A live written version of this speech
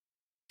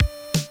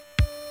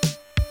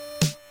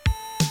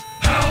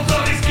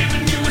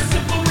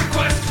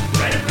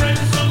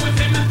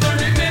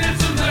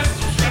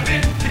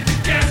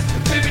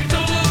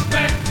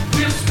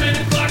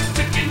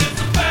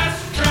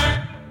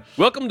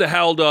Welcome to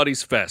Hal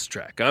Dottie's Fast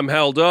Track. I'm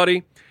Hal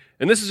Dottie,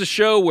 and this is a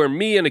show where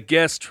me and a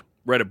guest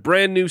write a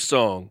brand new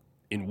song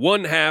in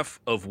 1/2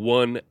 of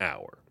 1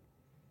 hour.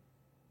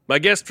 My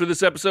guest for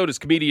this episode is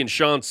comedian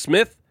Sean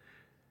Smith.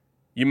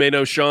 You may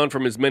know Sean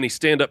from his many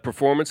stand-up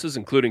performances,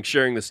 including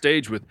sharing the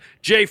stage with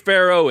Jay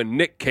Farrow and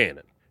Nick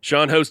Cannon.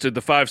 Sean hosted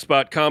the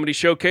 5-Spot Comedy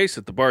Showcase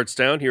at the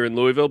Bardstown here in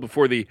Louisville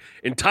before the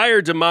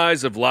entire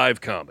demise of live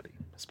comedy.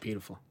 It's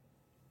beautiful.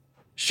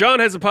 Sean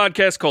has a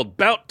podcast called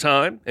Bout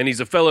Time, and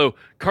he's a fellow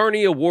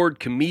Carney Award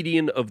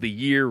Comedian of the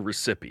Year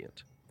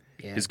recipient.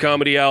 Yeah, His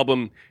comedy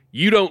album,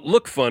 You Don't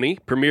Look Funny,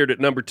 premiered at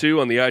number 2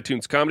 on the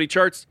iTunes comedy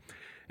charts,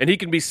 and he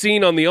can be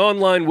seen on the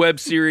online web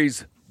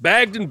series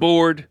Bagged and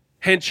Bored,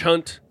 Hench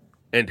Hunt,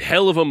 and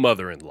Hell of a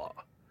Mother-in-Law.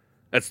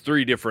 That's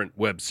 3 different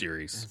web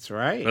series. That's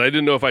right. But I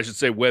didn't know if I should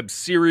say web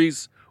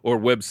series or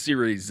web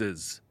series.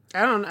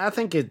 I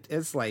think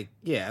it's like,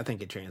 yeah, I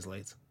think it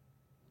translates.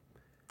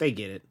 They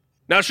get it.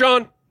 Now,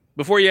 Sean,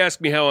 before you ask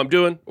me how I'm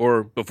doing,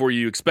 or before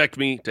you expect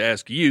me to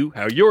ask you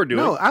how you're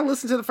doing. No, I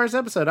listened to the first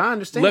episode. I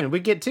understand. We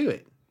get to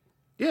it.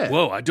 Yeah.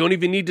 Whoa, I don't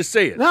even need to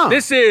say it. No.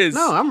 This is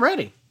No, I'm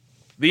ready.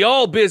 the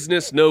All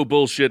Business, No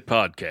Bullshit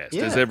podcast.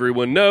 Yeah. As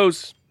everyone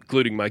knows,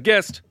 including my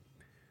guest.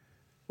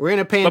 We're in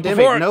a pandemic.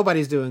 before-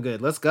 Nobody's doing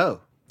good. Let's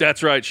go.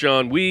 That's right,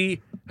 Sean.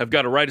 We have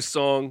got to write a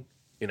song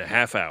in a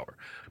half hour.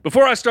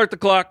 Before I start the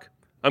clock,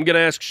 I'm going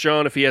to ask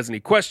Sean if he has any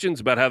questions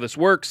about how this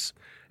works,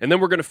 and then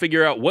we're going to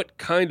figure out what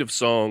kind of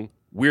song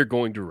we're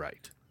going to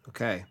write.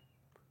 Okay.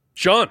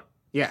 Sean,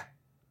 Yeah.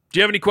 do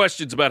you have any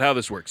questions about how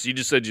this works? You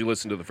just said you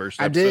listened to the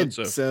first I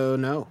episode. did. So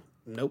no.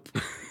 Nope.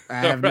 I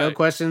have All no right.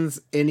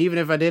 questions. And even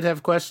if I did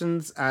have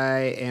questions,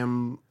 I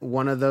am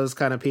one of those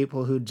kind of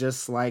people who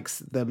just likes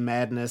the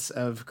madness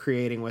of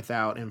creating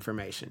without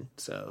information.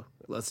 So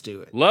let's do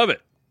it. Love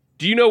it.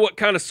 Do you know what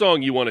kind of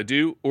song you want to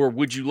do, or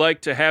would you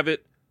like to have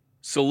it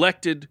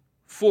selected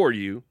for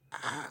you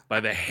by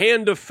the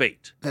hand of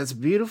fate? That's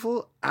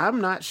beautiful.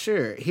 I'm not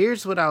sure.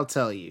 Here's what I'll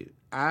tell you.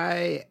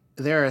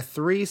 There are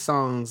 3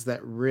 songs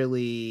that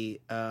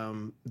really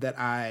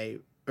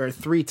or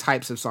 3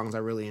 types of songs I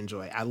really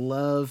enjoy. I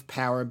love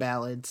power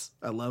ballads.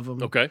 I love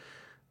them. Okay.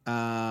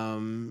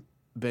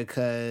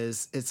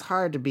 Because it's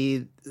hard to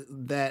be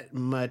that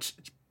much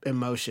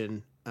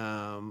emotion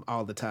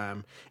all the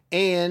time.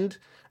 And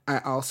I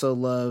also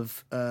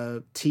love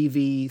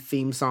TV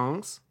theme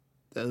songs.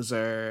 Those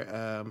are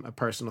a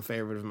personal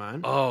favorite of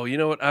mine. Oh, you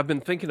know what? I've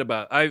been thinking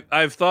about.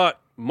 I've thought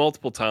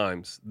multiple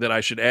times that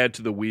I should add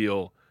to the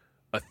wheel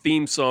a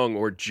theme song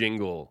or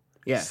jingle,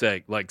 Yeah.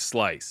 like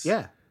slice.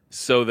 Yeah.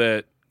 So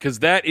that because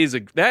that is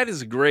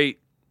a great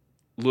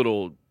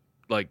little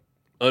like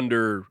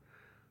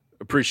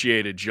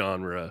underappreciated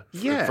genre.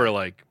 Yeah. For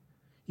like.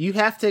 You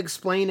have to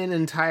explain an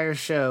entire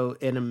show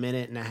in a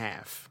minute and a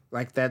half.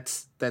 Like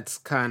that's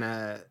kind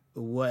of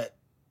what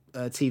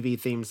a TV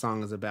theme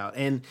song is about.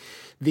 And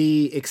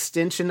the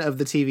extension of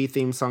the TV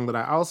theme song that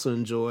I also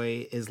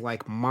enjoy is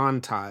like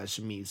montage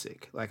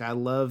music. Like I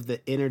love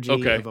the energy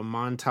Okay. of a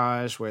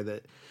montage where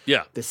the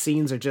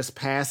scenes are just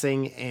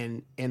passing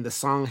and the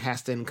song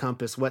has to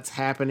encompass what's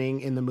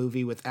happening in the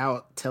movie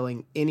without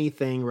telling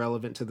anything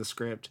relevant to the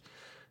script.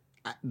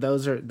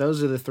 Those are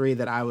the 3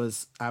 that I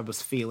was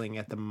feeling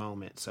at the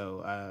moment.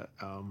 So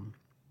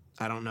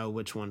I don't know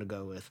which one to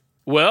go with.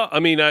 Well, I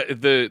mean,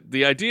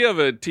 the idea of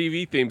a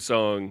TV theme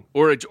song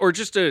or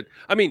just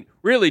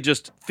really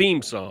just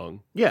theme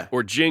song, Yeah.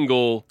 or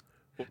jingle.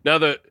 Now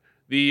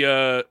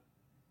the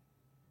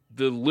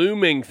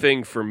looming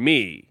thing for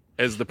me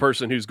as the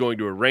person who's going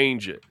to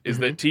arrange it is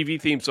that TV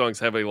theme songs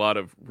have a lot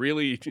of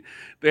really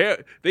they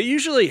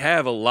usually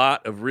have a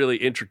lot of really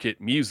intricate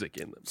music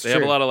in them. They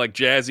have a lot of like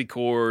jazzy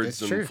chords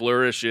That's and true.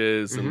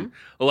 flourishes and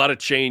a lot of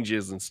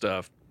changes and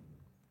stuff.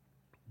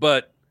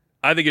 But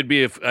I think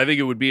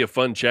it would be a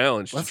fun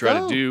challenge Let's to try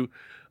go. to do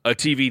a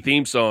TV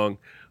theme song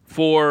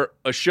for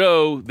a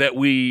show that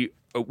we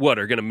are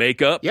going to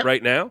make up Yep.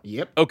 right now.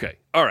 Yep. Okay.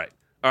 All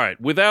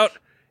right. Without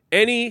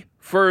any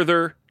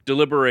further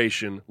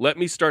deliberation, let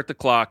me start the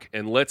clock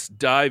and let's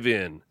dive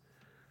in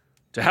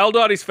to Hal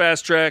Dottie's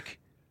Fast Track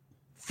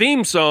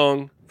theme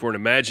song for an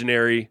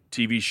imaginary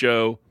TV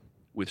show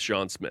with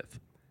Sean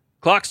Smith.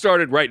 Clock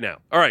started right now.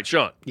 All right,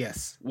 Sean,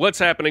 Yes. what's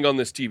happening on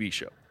this TV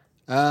show?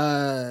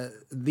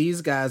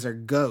 These guys are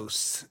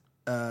ghosts.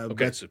 Okay,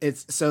 But so-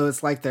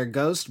 it's like they're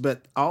ghosts,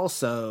 but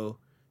also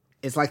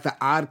it's like the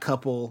Odd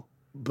Couple,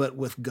 but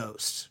with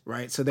ghosts,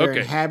 right? So they're Okay.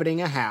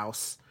 inhabiting a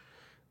house,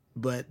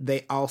 but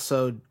they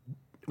also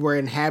were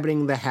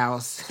inhabiting the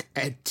house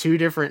at 2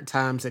 different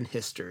times in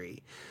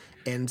history.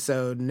 And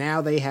so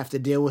now they have to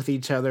deal with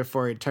each other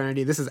for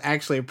eternity. This is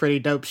actually a pretty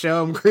dope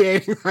show I'm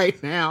creating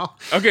right now.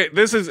 Okay,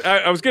 this is.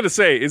 I was going to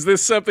say, is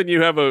this something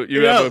you have a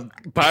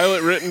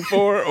pilot written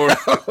for, or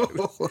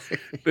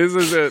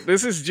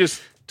this is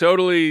just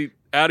totally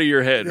out of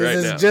your head right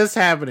This now? is just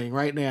happening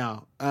right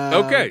now.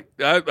 Okay,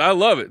 I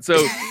love it.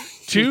 So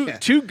Yeah.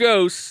 two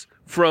ghosts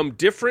from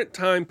different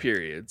time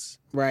periods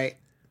Right.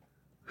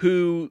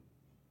 who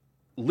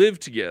live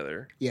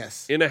together.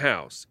 Yes. In a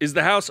house. Is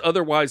the house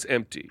otherwise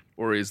empty,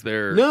 or is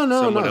there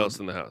someone else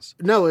in the house?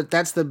 No,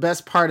 that's the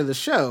best part of the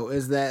show.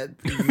 Is that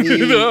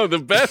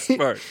the best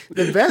part?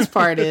 The best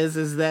part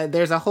is that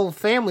there's a whole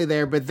family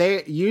there,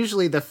 but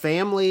usually the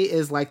family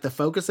is like the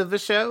focus of the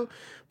show,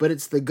 but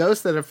it's the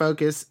ghosts that are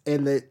focus,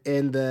 and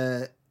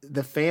the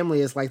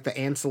family is like the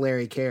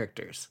ancillary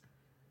characters.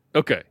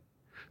 Okay.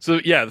 So,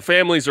 yeah, the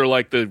families are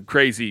like the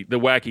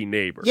wacky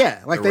neighbor.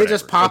 Yeah, like they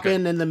just pop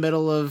in the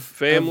middle of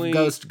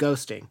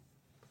ghosting.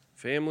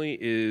 Family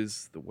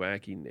is the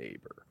wacky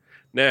neighbor.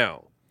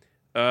 Now,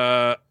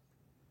 all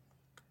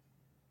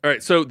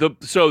right, so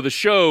the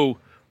show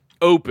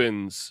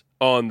opens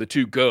on the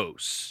two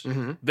ghosts.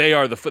 Mm-hmm. They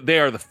are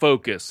the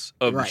focus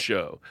of the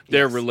show.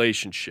 Their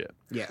relationship.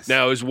 Yes.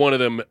 Now, is one of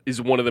them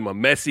a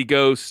messy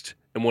ghost?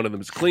 And one of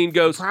them is a clean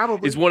ghost.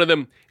 Probably. Is one of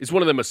them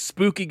a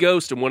spooky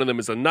ghost, and one of them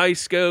is a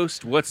nice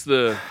ghost? What's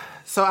the?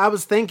 So I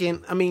was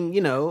thinking. I mean,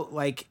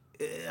 like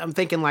I'm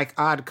thinking like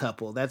Odd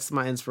Couple. That's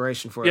my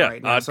inspiration for it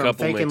right now. Odd so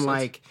Couple I'm thinking makes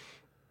like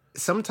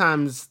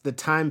sometimes the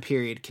time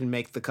period can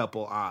make the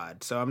couple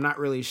odd. So I'm not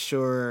really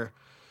sure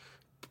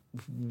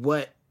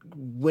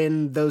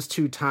when those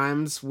two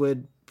times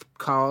would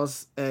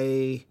cause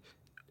a.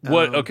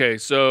 What? Okay,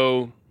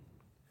 so,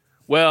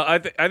 well, I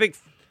think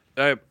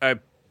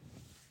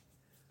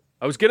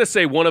I was gonna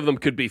say one of them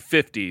could be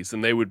 50s,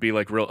 and they would be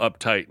like real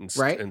uptight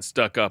and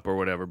stuck up or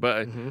whatever.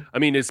 But I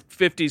mean, it's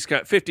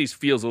 50s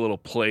feels a little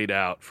played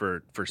out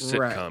for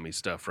sitcom-y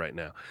stuff right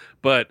now.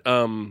 But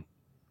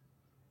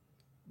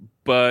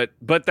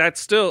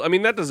that's still. I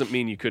mean, that doesn't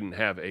mean you couldn't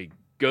have a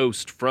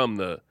ghost from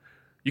the.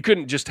 You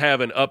couldn't just have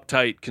an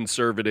uptight,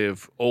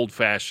 conservative,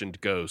 old-fashioned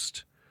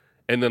ghost,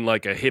 and then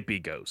like a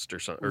hippie ghost or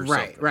something.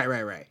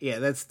 Right.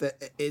 Yeah,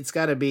 it's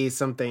got to be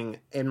something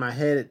in my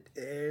head.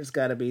 It's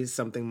got to be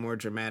something more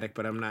dramatic,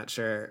 but I'm not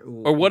sure.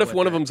 Or what if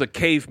one of them's a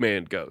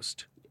caveman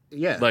ghost?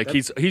 Yeah, like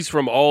he's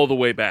from all the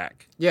way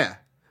back. Yeah,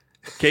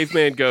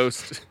 caveman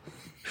ghost.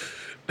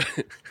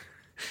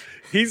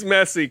 He's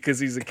messy because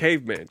he's a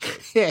caveman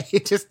ghost. Yeah, he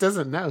just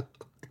doesn't know.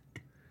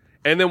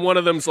 And then one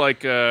of them's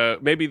like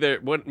maybe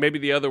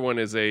the other one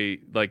is a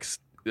like.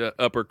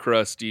 Upper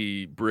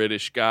crusty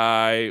British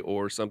guy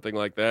or something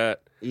like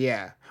that.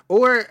 Yeah.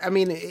 Or, I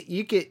mean,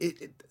 you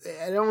could.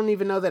 I don't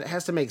even know that it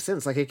has to make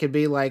sense. Like, it could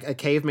be like a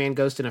caveman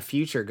ghost and a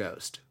future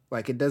ghost.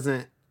 Like, it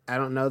doesn't. I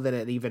don't know that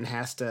it even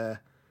has to.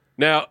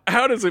 Now,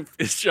 how does it,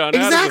 Sean?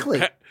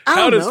 Exactly.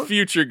 How does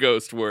future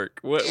ghost work?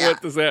 What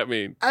does that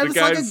mean? It's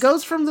like a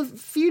ghost from the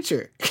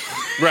future.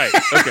 Right.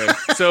 Okay.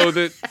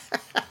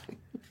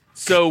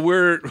 So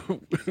we're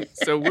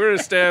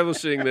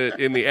establishing that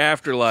in the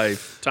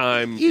afterlife,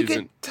 time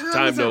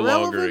no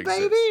longer exists.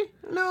 Baby?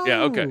 No.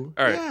 Yeah. Okay. All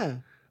right. Yeah.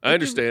 I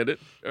understand it.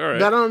 All right.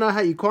 But I don't know how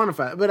you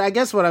quantify it. But I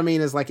guess what I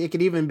mean is like it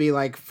could even be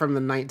like from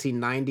the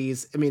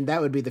 1990s. I mean,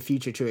 that would be the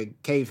future to a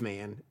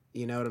caveman.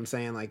 You know what I'm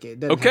saying? Like it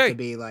doesn't have to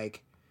be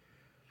like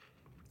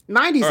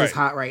 90s is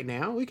hot right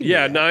now. We can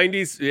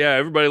 90s. Yeah,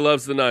 everybody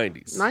loves the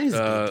 90s. 90s is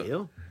a big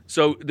deal.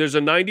 So there's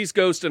a 90s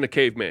ghost and a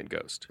caveman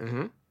ghost.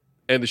 Mm-hmm.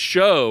 And the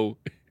show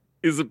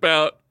is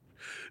about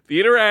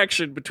the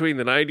interaction between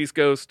the 90s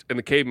ghost and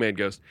the caveman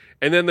ghost.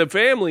 And then the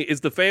family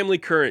is the family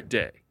current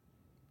day.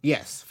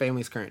 Yes,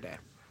 family's current day.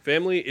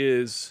 Family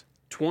is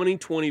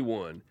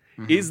 2021.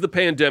 Mm-hmm. Is the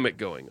pandemic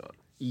going on?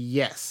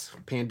 Yes,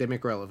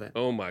 pandemic relevant.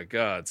 Oh my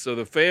God. So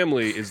the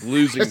family is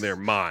losing their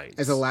minds.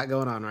 There's a lot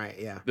going on, right?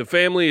 Yeah. The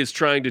family is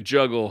trying to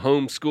juggle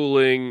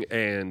homeschooling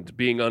and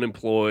being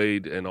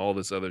unemployed and all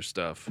this other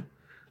stuff.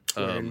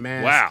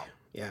 Wow.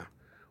 Yeah.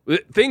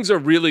 Things are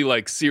really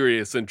like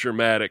serious and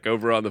dramatic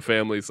over on the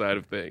family side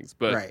of things.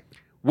 But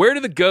where do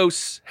the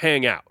ghosts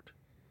hang out?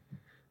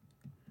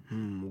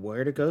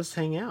 Where do ghosts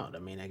hang out? I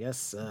mean, I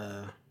guess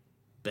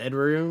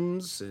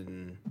bedrooms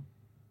and...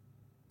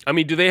 I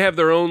mean, do they have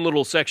their own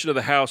little section of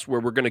the house where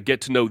we're going to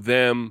get to know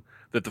them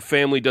that the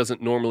family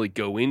doesn't normally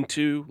go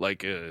into?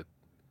 Like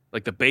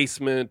the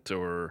basement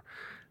or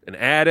an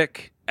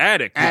attic?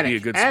 Attic would be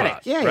a good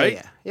spot,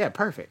 right? Yeah,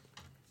 perfect.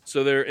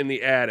 So they're in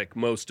the attic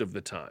most of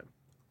the time.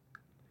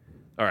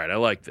 All right, I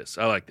like this.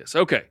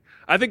 Okay.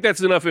 I think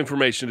that's enough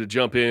information to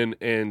jump in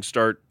and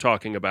start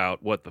talking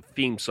about what the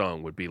theme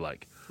song would be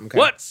like. Okay.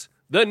 What's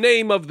the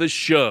name of the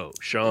show,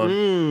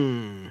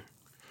 Sean?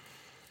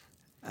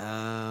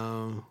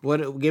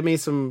 Give me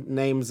some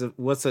names of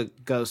what's a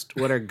ghost?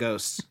 What are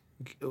ghosts?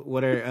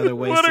 What are other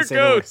ways to say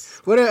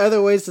ghosts? What are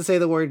other ways to say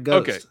the word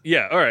ghost? Okay.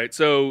 Yeah, all right.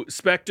 So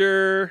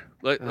specter,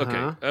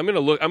 okay. I'm going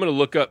to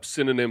look up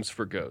synonyms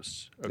for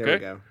ghosts, okay? There we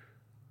go.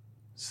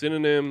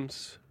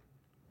 Synonyms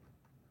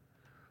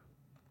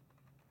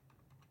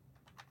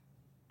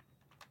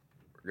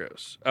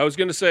ghosts. I was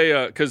going to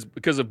say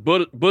because of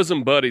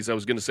bosom buddies, I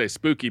was going to say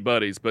spooky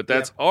buddies, but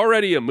that's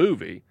already a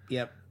movie.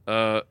 Yep.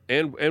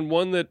 And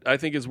one that I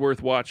think is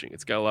worth watching.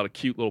 It's got a lot of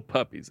cute little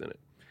puppies in it.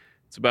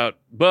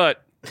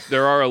 But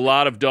there are a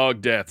lot of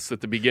dog deaths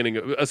at the beginning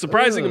of a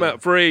surprising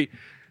amount for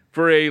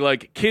a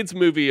like kids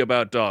movie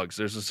about dogs.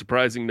 There's a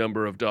surprising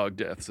number of dog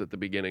deaths at the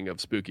beginning of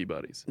Spooky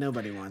Buddies.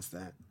 Nobody wants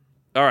that.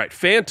 All right,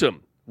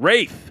 Phantom,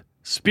 Wraith,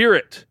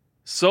 Spirit,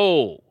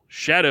 soul,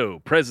 shadow,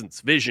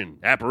 presence, vision,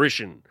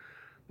 apparition.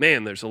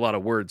 Man, there's a lot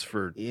of words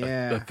for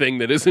a thing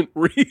that isn't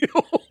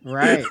real.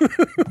 Right.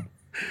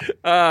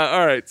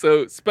 All right.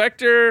 So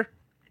Spectre,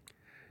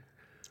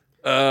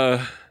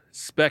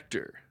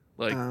 Spectre,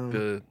 like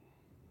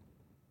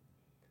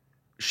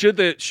should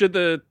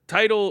the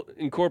title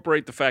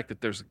incorporate the fact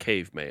that there's a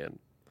caveman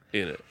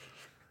in it?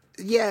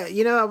 Yeah,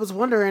 I was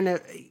wondering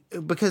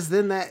because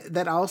then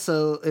that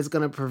also is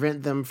going to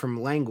prevent them from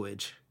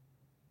language.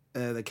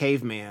 The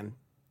caveman.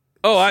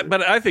 Oh,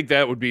 but I think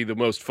that would be the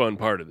most fun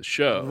part of the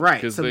show,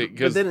 right?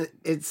 But then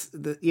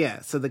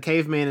so the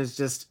caveman is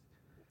just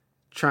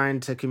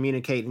trying to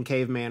communicate in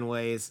caveman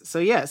ways. So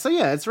yeah,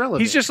 it's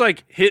relevant. He's just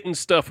like hitting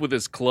stuff with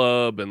his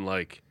club and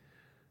like,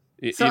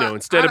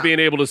 instead of being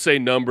able to say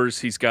numbers,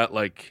 he's got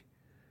like.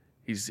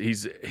 He's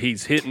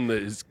hitting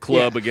his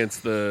club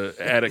against the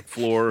attic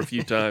floor a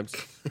few times.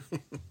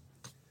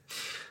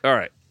 All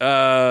right.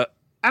 I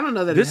don't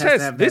know that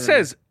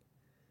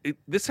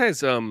this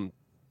has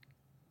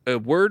a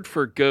word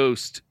for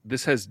ghost.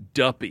 This has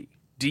duppy.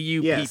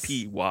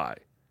 Duppy.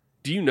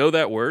 Do you know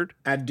that word?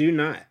 I do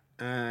not.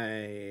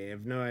 I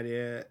have no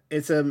idea.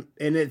 And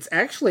it's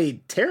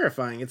actually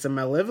terrifying. It's a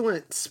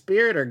malevolent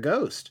spirit or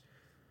ghost.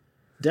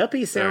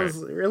 Duppy sounds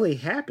really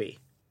happy.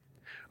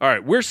 All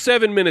right, we're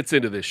 7 minutes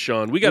into this,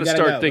 Sean. We got to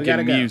start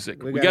thinking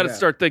music. We got to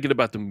start thinking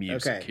about the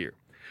music here.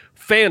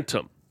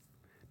 Phantom.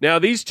 Now,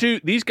 these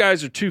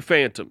guys are two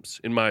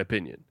phantoms, in my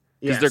opinion,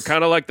 because they're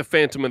kind of like the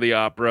Phantom of the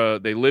Opera.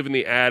 They live in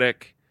the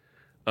attic.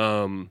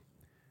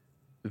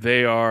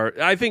 They are.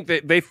 I think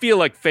they feel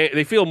like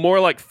they feel more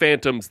like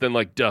phantoms than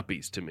like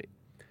duppies to me.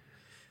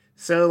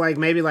 So, like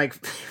maybe like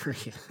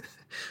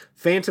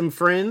Phantom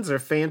Friends or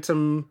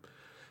Phantom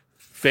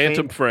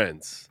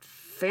Friends.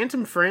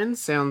 Phantom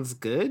Friends sounds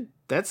good.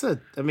 That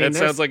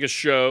sounds like a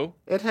show.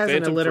 It has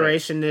an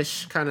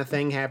alliteration-ish kind of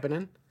thing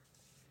happening.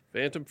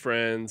 Phantom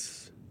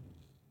Friends.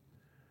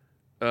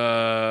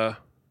 Let's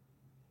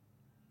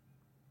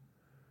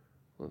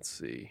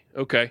see.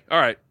 Okay. All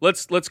right.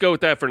 Let's go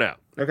with that for now.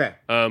 Okay.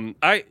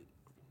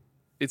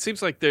 It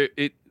seems like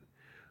I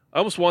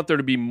almost want there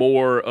to be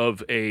more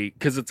of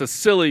because it's a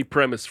silly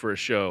premise for a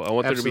show. I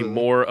want there to be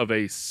more of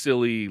a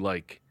silly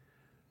like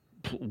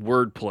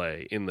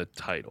wordplay in the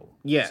title.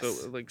 Yes.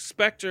 So like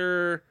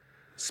Spectre.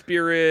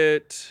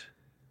 Spirit,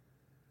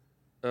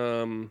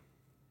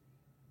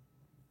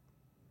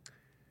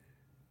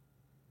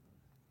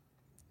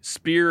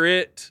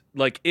 spirit,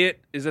 like it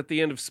is at the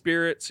end of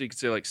spirit, so you could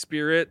say like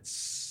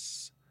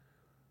spirits,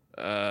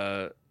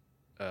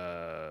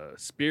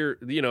 spirit.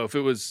 If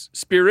it was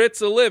spirits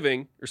a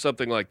living or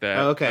something like that.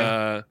 Oh,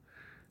 okay.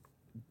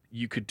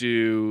 You could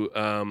do.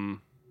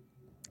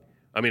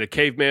 A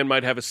caveman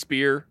might have a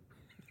spear,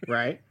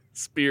 right?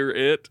 Spear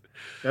it.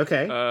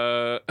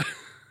 Okay.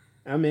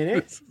 I'm in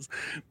it.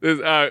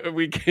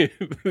 We can't.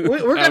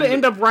 We're going to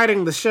end up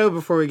writing the show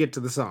before we get to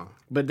the song,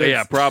 but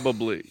yeah,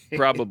 probably.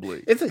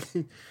 It's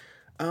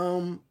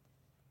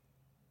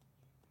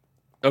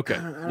okay.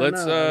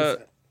 Let's.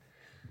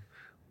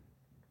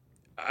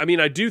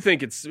 I do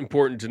think it's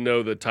important to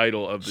know the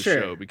title of the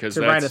show because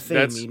to write a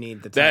theme, you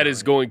need the title. That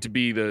is going to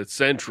be the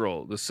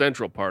central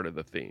part of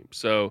the theme.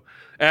 So,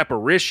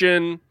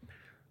 apparition.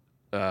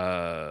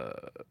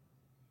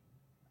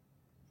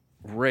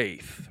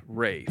 Wraith.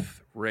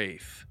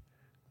 Let's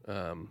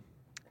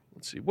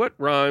see what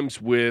rhymes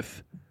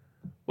with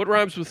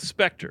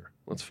Spectre.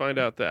 Let's find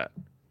out that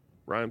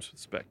rhymes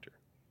with Spectre.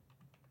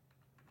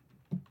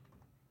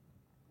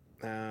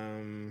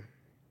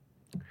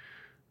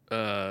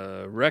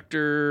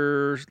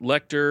 Rector,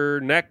 lector,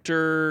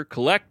 nectar,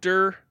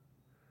 collector,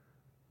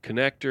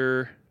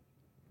 connector.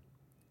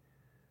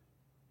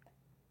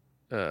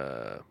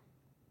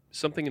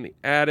 Something in the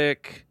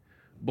attic.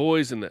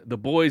 Boys in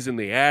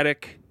the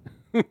attic.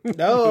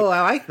 No,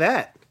 I like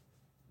that.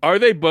 Are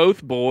they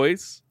both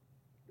boys?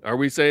 Are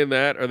we saying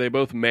that? Are they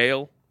both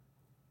male?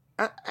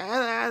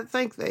 I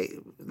think they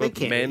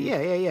can. Men?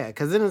 Yeah.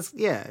 Because then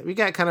we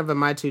got kind of a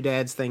My Two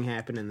Dads thing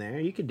happening there.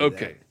 You could do that.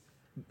 Okay.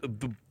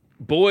 The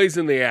boys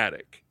in the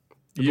attic.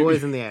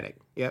 Boys in the attic.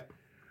 Yep.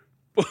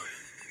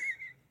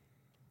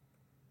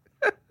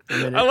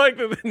 I like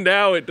that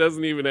now it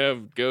doesn't even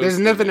have ghosts. There's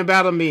nothing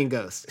about them being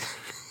ghosts.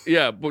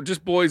 Yeah, but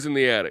just boys in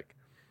the attic.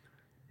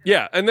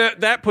 Yeah, and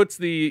that puts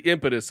the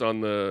impetus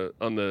on the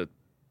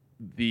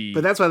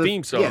but that's why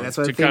theme song that's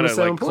why to kind of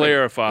like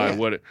clarify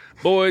what it.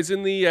 Boys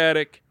in the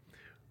attic.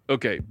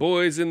 Okay,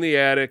 boys in the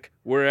attic.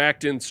 We're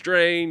acting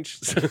strange,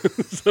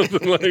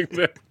 something like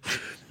that.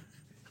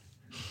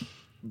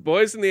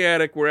 Boys in the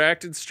attic. We're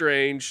acting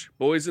strange.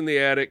 Boys in the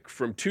attic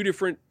from 2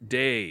 different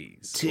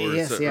days.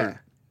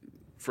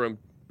 From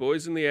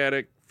boys in the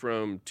attic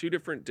from 2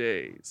 different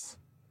days.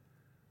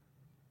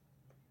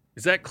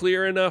 Is that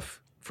clear enough?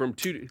 From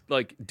 2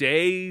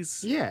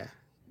 days? Yeah.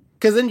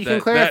 Because then you can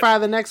clarify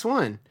the next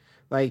one.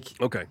 Like,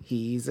 okay,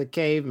 he's a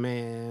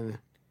caveman.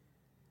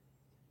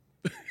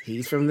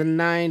 He's from the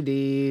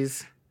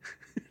 90s.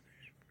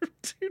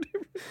 2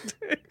 different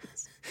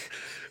days.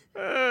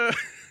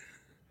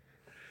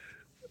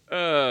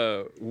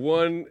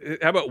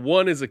 how about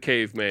one is a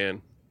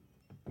caveman?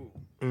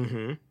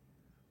 Mm-hmm.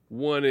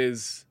 One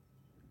is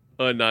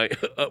a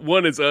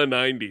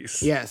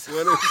 90s. Yes.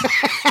 One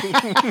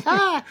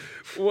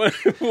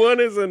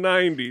is a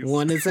 90s.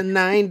 One is a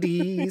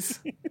 90s.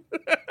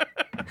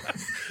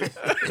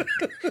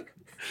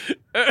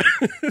 All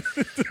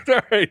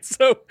right,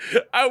 so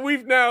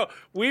we've now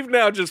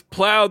just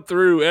plowed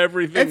through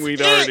everything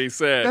we'd already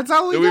said. That's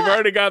all we've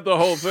already got the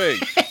whole thing.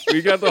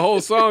 We got the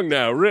whole song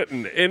now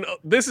written, and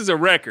this is a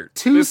record.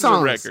 Two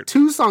songs in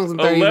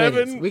 30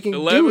 minutes. We can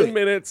 11 do it.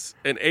 minutes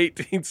and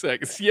 18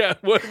 seconds. Yeah.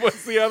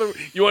 What's the other?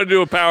 You want to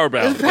do a power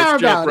ballad?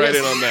 Let's jump right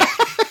in on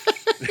that.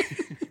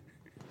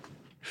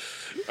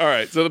 All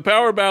right. So the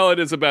power ballad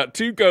is about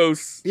two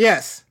ghosts.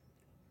 Yes.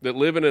 That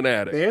live in an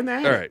attic. They're in the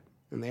attic. All right.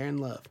 And they're in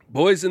love.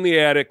 Boys in the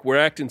attic. We're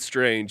acting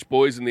strange.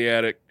 Boys in the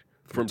attic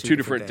from two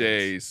different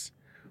days.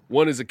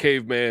 One is a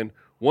caveman.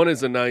 One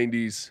is a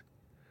 90s.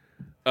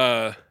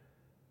 The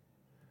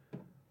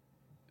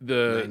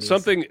 90s.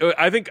 Something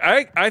I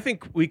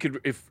think we could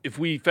if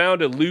we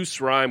found a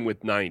loose rhyme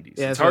with 90s.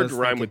 Yeah, it's hard to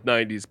rhyme with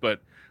 90s,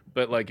 but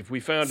like if we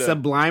found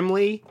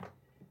sublimely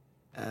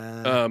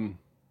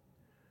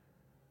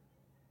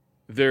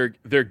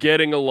they're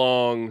getting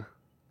along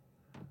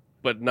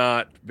but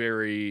not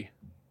very.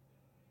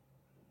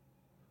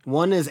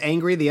 One is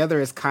angry, the other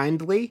is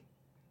kindly.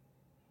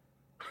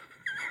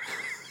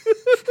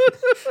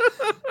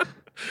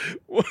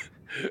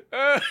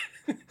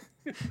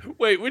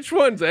 Wait, which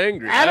one's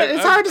angry?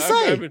 It's hard to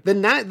say. The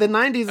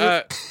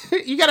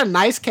 90s, you got a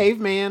nice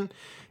caveman,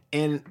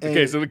 and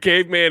okay, so the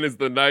caveman is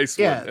the nice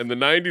one, and the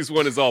 90s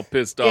one is all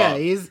pissed off. Yeah,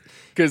 he's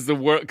because the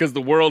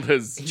world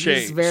has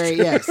changed.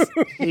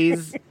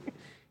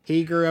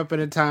 He grew up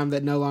in a time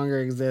that no longer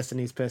exists, and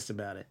he's pissed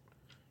about it.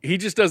 He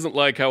just doesn't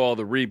like how all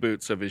the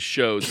reboots of his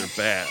shows are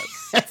bad.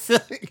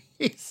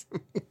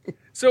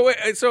 So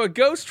a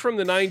ghost from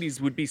the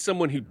 90s would be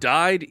someone who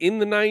died in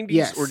the 90s?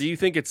 Yes. Or do you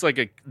think it's like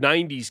a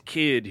 90s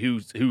kid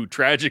who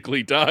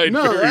tragically died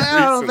very recently?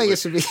 I don't think it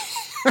should be.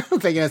 I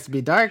don't think it has to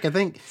be dark. I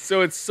think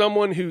so. It's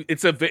someone who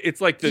it's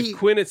like the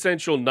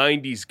quintessential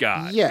 90s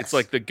guy. Yes. It's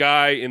like the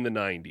guy in the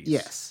 90s.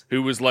 Yes.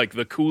 Who was like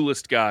the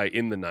coolest guy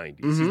in the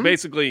 90s.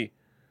 Mm-hmm.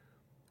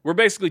 We're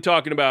basically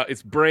talking about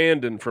it's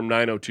Brandon from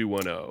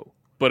 90210.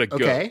 But a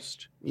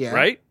ghost,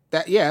 right?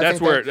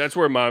 That's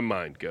where my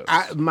mind goes.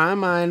 My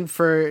mind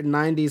for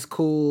 90s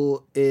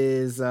cool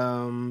is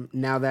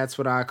now that's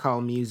what I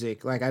call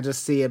music. Like I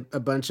just see a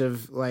bunch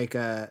of like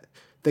the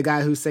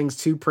guy who sings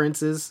Two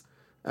Princes,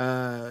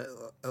 or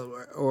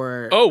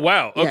oh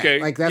wow,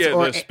 okay, like that's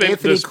or Anthony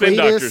the Spin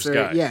Doctors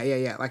guy.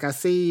 Yeah. Like I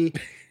see.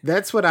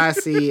 That's what I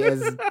see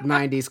as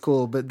 90s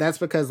cool, but that's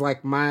because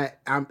like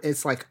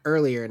it's like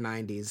earlier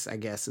 90s, I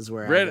guess, is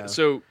where I go.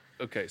 So.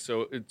 Okay,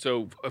 so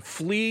a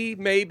Flea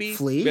maybe?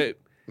 Flea?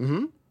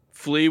 Mm-hmm.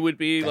 Flea would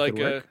be like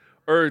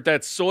or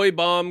that Soy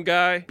Bomb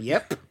guy.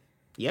 Yep.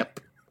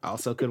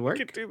 Also could work.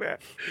 Could do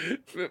that.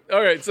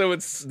 All right, so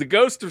it's the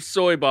ghost of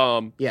Soy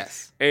Bomb.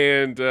 Yes.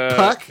 And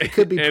Puck. It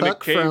could be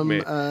Puck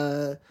from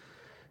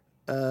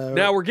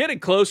now we're getting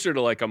closer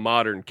to like a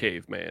modern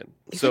caveman.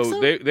 So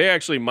they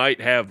actually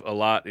might have a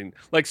lot in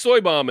like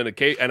Soy Bomb and a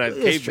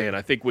caveman,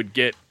 I think would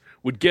get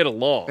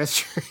along. That's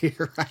true.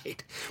 You're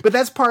right. But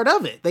that's part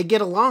of it. They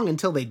get along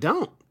until they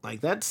don't.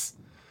 Like that's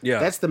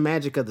the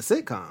magic of the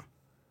sitcom.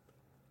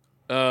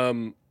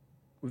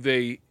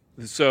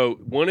 So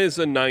one is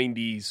a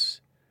 90s.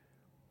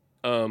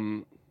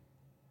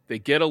 They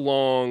get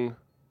along.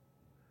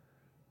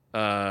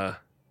 Can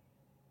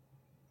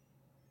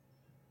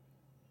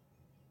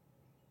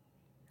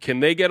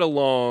they get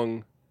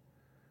along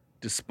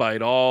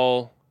despite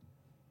all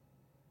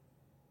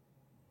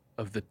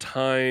of the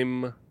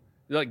time?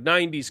 Like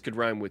 90s could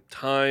rhyme with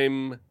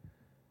time,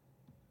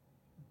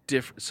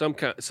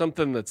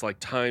 something that's like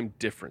time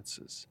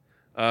differences.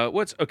 So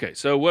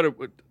what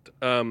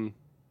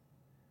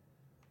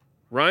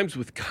rhymes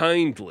with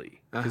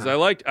kindly? Because I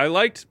liked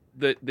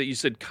that you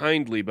said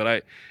kindly,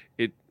 but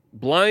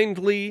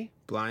blindly.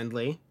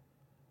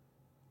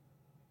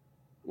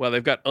 Well,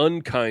 they've got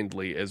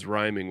unkindly as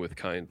rhyming with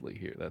kindly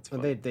here. That's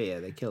fine. Well,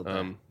 they killed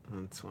that.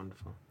 That's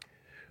wonderful.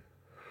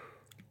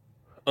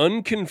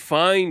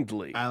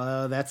 Unconfinedly.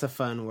 Oh, that's a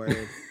fun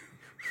word.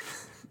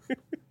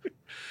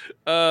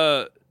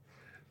 Their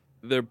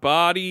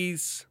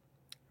bodies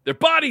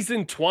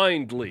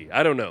entwinedly.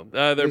 I don't know.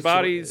 Their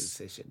bodies.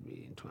 They should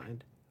be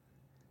entwined.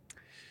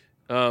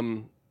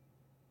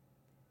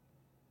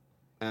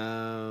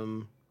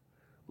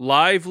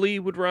 Lively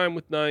would rhyme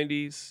with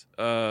 90s.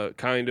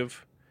 Kind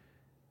of.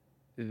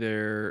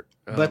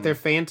 But they're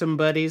phantom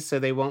buddies, so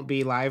they won't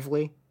be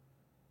lively.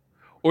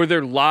 Or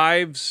their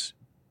lives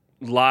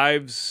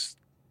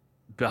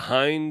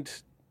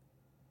behind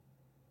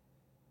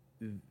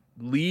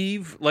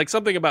leave, like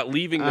something about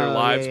leaving their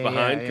lives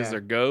behind because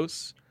they're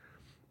ghosts.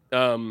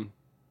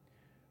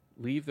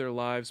 Leave their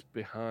lives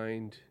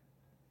behind.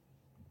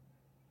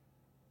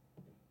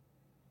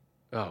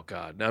 Oh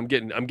God! Now I'm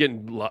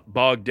getting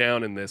bogged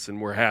down in this, and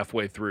we're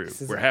halfway through.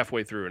 We're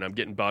halfway through, and I'm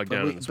getting bogged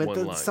down in this one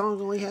line. But the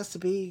song only has to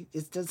be.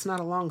 It's not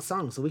a long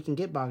song, so we can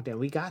get bogged down.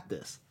 We got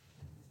this.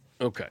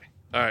 Okay,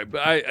 all right,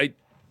 but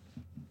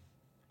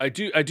I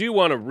do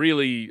want to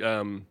really.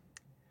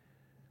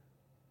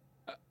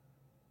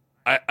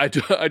 I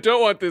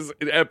don't want this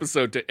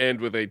episode to end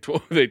with a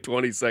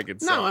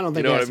 20-second song. No, I don't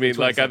think. You know what I mean?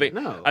 Like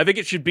no. I think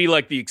it should be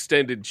like the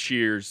extended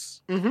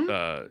Cheers,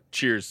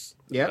 Cheers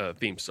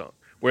theme song,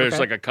 where there's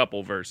like a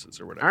couple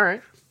verses or whatever. All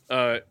right.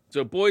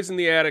 So Boys in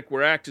the Attic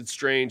were acted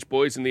strange.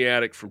 Boys in the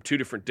Attic from two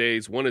different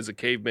days. One is a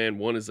caveman.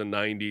 One is a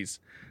 90s.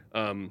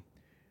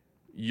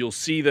 You'll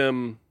see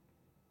them.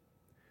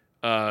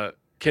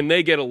 Can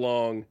they get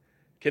along?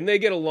 Can they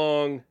get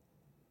along?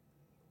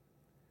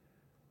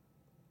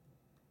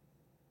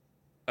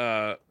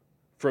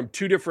 From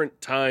two different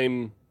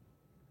time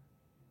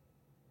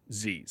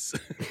Z's.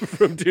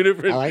 From two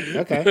different.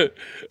 Okay.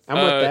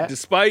 I'm with that.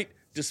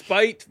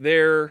 Despite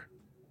their.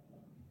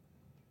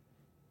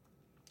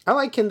 I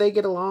like. Can they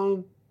get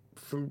along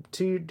from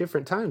two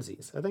different time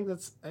Z's? I think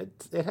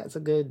it has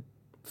a good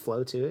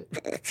flow to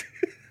it.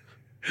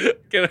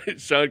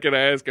 Sean, can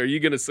I ask? Are you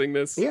going to sing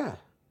this? Yeah.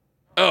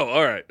 Oh,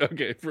 all right.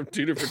 Okay, from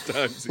two different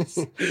time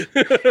Z's.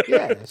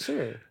 Yeah,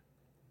 sure.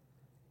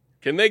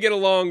 Can they get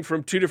along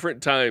from two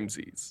different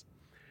timesies?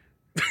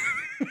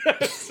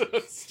 That's so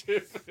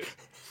stupid.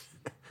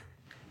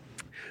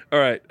 All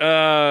right.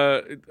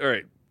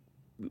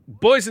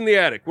 Boys in the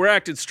Attic. We're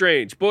acting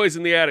strange. Boys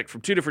in the Attic from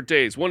two different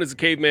days. One is a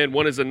caveman.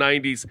 One is a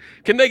 90s.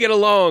 Can they get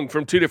along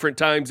from two different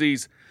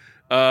timesies?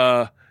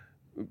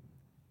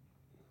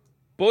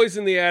 Boys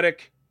in the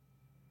Attic.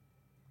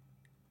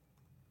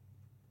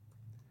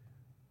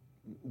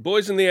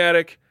 Boys in the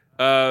Attic.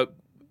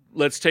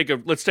 Let's take a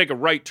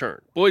right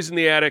turn. Boys in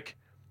the Attic.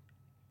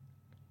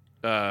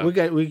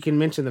 We can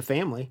mention the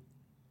family.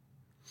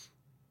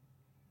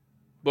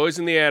 Boys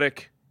in the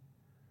Attic.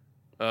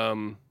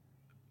 On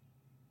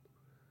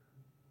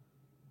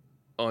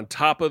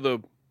top of the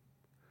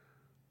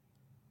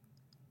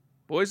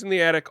Boys in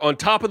the Attic on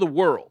top of the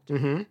world.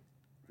 Mm-hmm.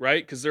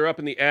 Right? Because they're up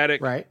in the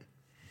attic. Right.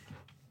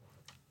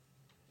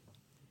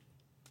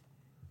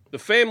 The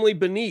family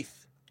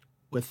beneath.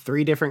 With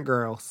three different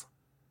girls.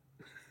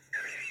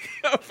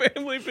 A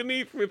family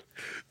beneath with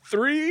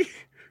three.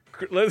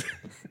 A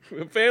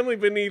family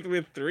beneath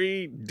with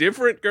three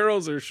different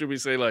girls, or should we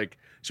say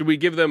should we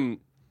give them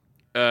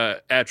an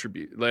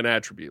attribute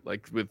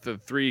like with the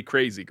three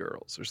crazy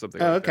girls or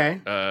something?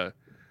 Okay. That.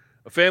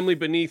 A family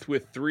beneath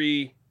with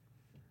three,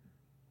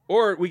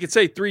 or we could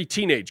say three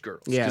teenage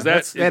girls. Yeah,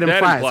 because that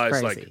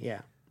implies crazy.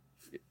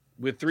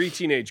 With three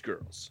teenage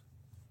girls.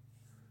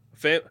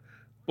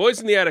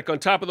 Boys in the Attic on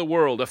top of the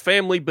world. A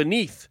family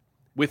beneath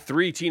with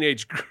three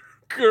teenage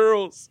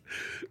girls.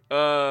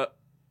 And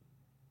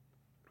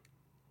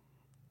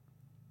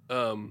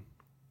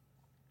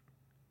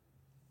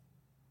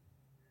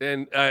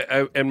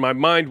my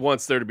mind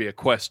wants there to be a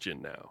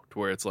question now, to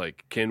where it's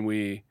like, can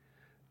we,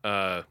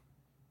 or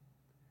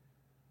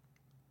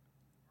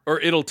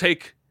it'll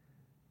take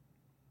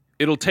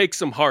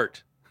some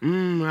heart.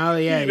 Oh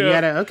yeah, you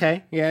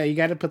gotta you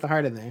gotta put the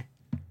heart in there.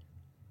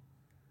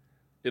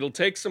 It'll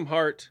take some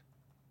heart.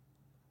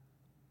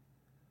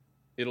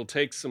 It'll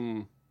take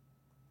some.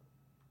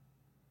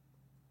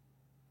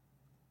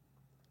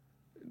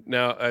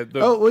 Now,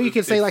 you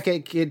could say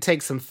it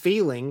takes some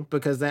feeling,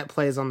 because that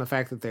plays on the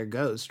fact that they're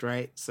ghosts,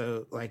 right?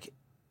 So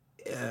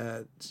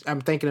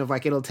I'm thinking of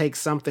it'll take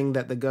something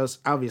that the ghosts,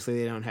 obviously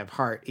they don't have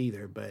heart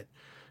either, but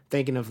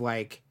thinking of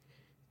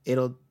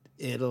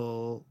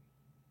it'll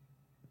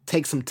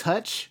take some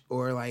touch,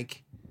 or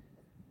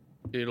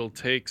it'll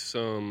take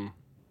some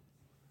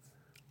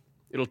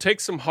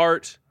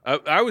heart.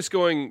 I was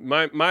going,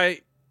 my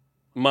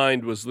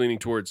mind was leaning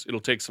towards it'll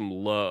take some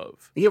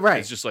love. You're right.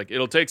 It's just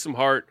it'll take some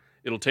heart.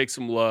 It'll take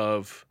some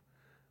love.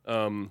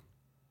 It'll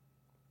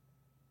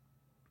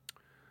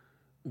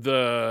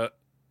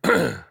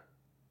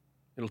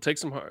take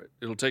some heart.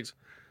 It'll take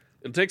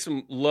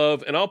some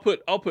love, and I'll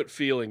put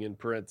feeling in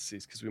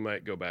parentheses, because we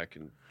might go back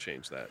and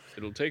change that.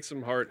 It'll take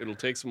some heart. It'll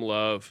take some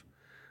love.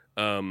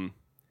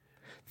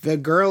 The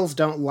girls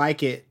don't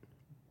like it.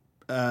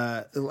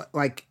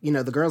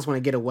 The girls want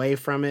to get away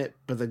from it,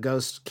 but the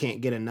ghost can't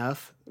get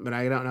enough. But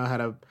I don't know how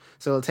to.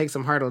 So it'll take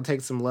some heart. It'll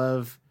take some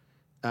love.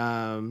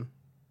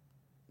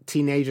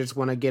 Teenagers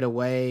want to get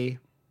away,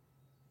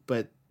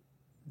 but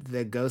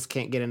the ghost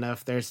can't get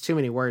enough. There's too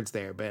many words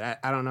there, but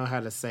I don't know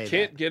how to say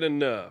can't get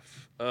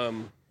enough.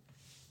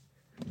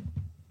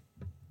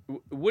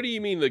 What do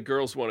you mean the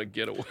girls want to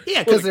get away?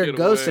 Yeah, because they're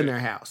ghosts in their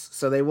house,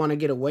 so they want to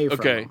get away from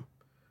them.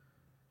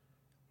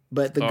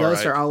 But the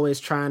ghosts are always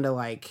trying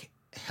to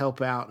help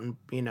out and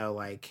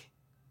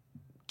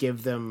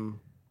give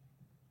them,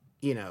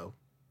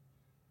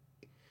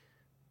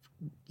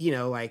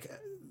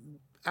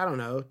 I don't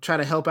know, try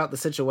to help out the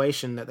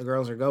situation that the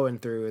girls are going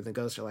through, and the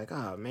ghosts are like,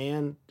 oh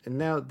man,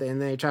 and then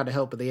they try to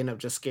help, but they end up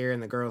just scaring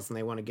the girls and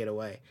they want to get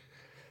away.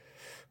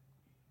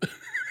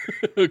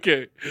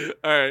 Okay.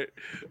 All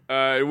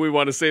right. We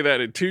want to say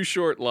that in 2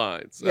 short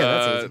lines.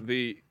 Yeah, that's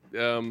easy.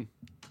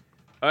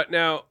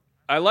 Now,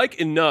 I like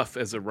enough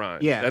as a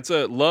rhyme. Yeah. That's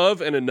a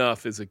love and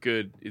enough is a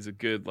good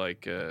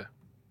like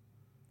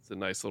it's a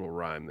nice little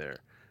rhyme there.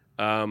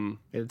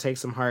 It'll take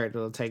some heart,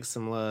 it'll take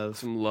some love.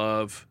 Some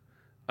love.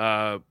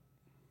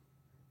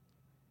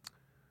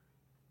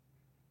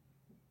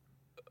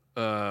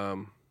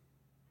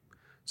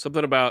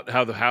 Something about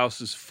how the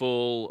house is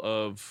full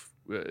of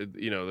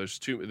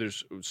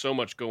there's so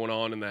much going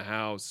on in the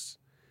house.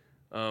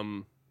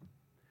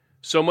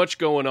 So much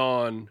going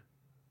on,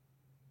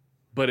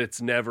 but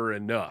it's never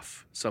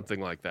enough.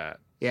 Something like that.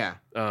 Yeah.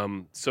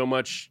 So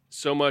much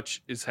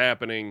is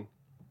happening,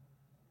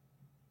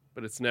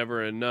 but it's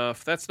never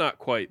enough. That's not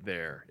quite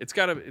there. It's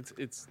gotta,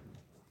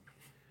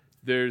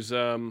 there's,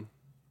 oh,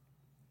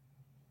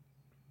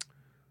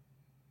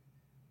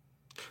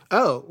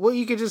 well,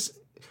 you could just,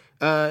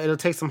 it'll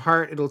take some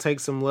heart, it'll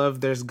take some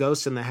love. There's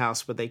ghosts in the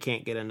house, but they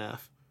can't get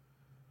enough.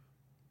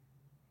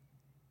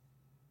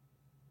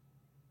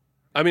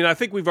 I mean, I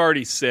think we've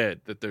already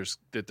said that there's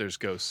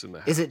ghosts in the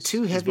house. Is it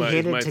too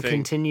heavy-handed to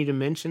continue to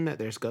mention that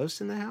there's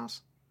ghosts in the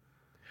house?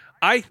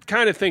 I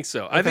kind of think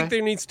so. Okay. I think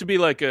there needs to be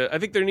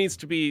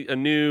a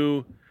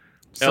new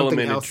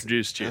element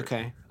introduced here.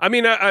 Okay. I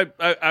mean,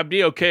 I'd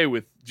be okay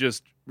with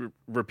just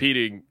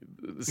repeating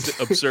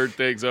absurd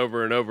things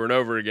over and over and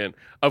over again.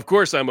 Of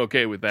course, I'm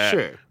okay with that.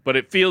 Sure. But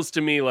it feels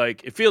to me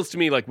like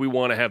we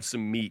want to have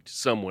some meat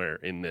somewhere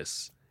in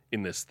this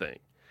thing,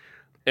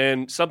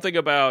 and something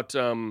about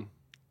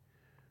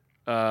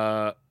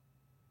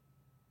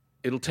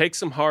it'll take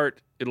some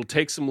heart, it'll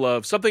take some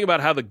love. Something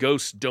about how the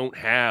ghosts don't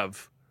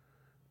have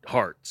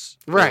hearts,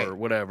 right, or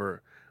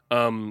whatever.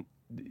 They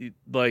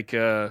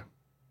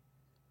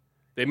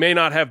may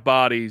not have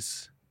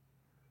bodies.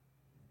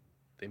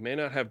 They may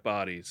not have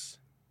bodies.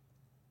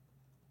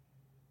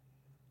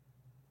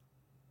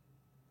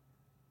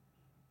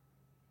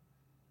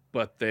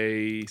 But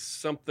they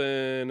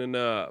something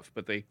enough.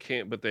 But they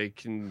can't. But they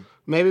can.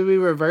 Maybe we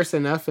reverse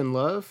enough in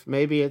love.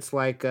 Maybe it's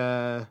like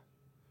it'll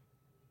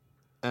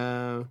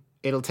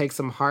take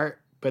some heart,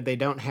 but they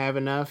don't have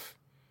enough.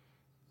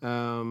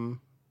 The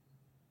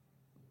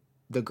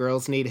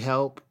girls need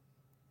help,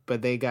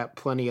 but they got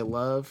plenty of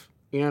love.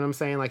 You know what I'm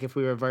saying? Like if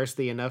we reverse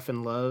the enough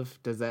in love,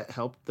 does that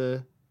help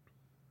the?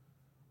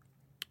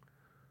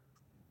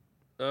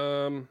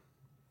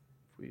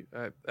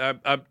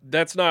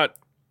 That's not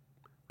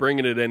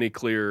bringing it any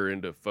clearer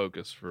into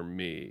focus for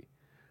me.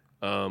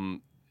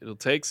 It'll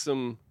take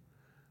some.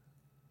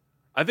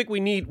 I think we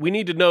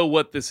need to know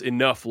what this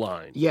enough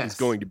line is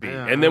going to be,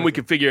 and then we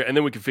can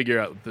figure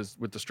out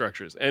what the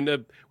structure is.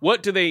 And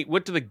what do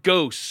the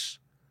ghosts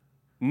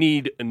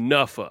need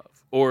enough of,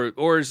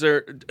 or is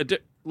there?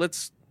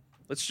 Let's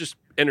just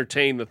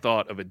entertain the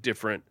thought of a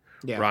different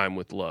rhyme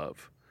with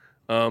love.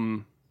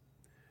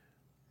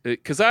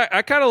 Because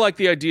I kind of like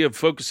the idea of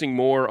focusing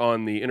more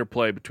on the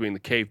interplay between the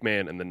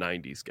caveman and the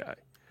 90s guy.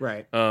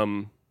 Right.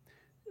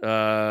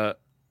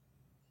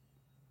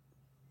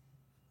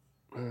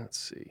 Let's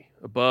see.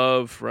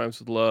 Above rhymes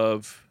with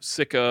love.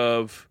 Sick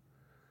of.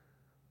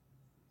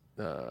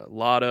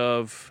 Lot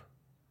of.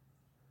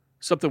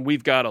 Something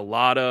we've got a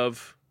lot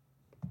of.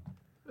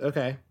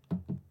 Okay.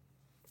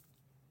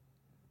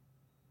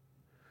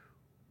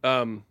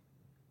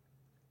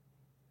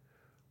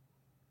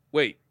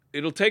 Wait.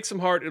 It'll take some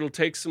heart. It'll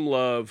take some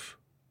love.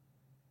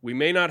 They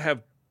may not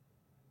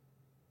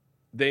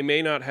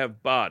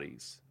have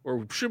bodies,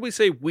 or should we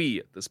say we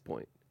at this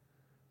point?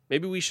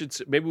 Maybe we should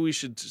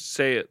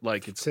say it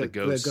like it's the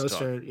ghosts. The ghosts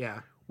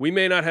yeah. We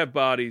may not have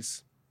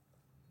bodies,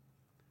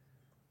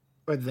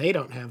 or they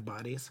don't have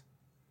bodies.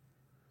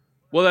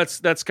 Well,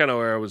 that's kind of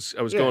where I was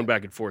going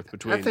back and forth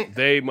between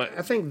they might.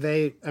 I think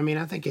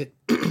it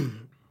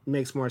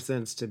makes more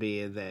sense to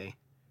be a they.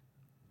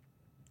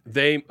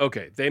 They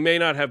may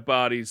not have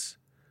bodies,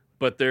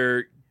 but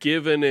they're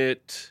given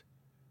it.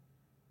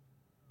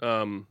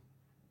 They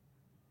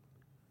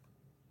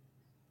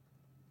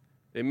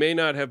may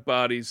not have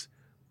bodies,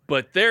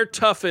 but they're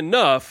tough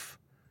enough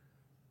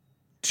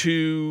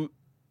to.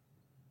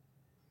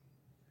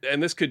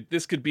 And this could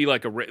be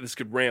like this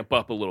could ramp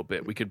up a little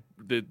bit. We could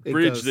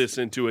bridge this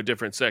into a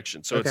different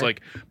section. So it's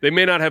like they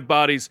may not have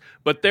bodies,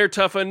 but they're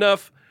tough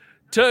enough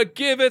to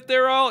give it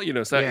their all. You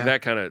know, so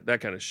that kind of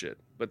shit.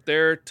 But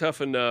they're tough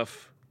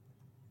enough.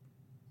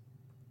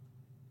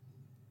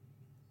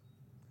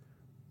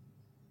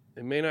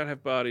 They may not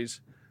have bodies,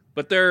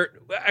 but they're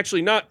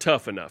actually not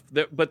tough enough.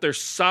 But they're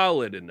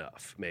solid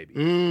enough, maybe.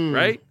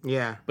 Right?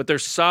 Yeah. But they're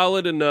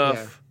solid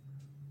enough.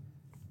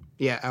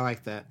 Yeah, I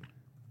like that.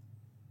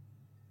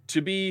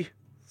 To be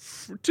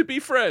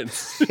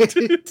friends. To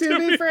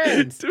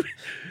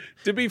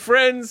be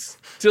friends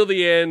till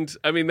the end.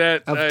 I mean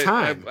that of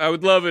time. I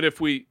would love it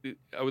if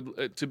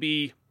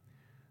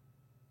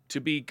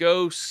to be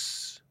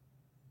ghosts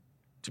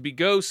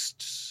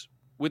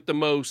with the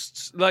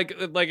most, like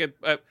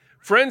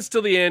friends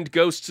till the end,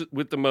 ghosts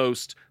with the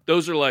most.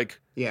 Those are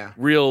like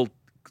real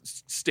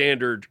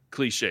standard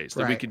cliches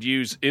that we could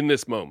use in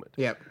this moment.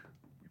 Yep.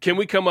 Can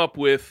we come up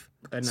with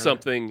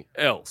something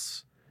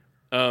else?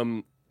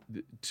 To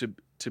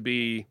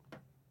be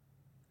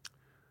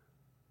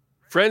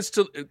friends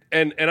till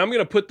and I'm going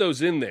to put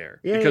those in there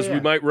because we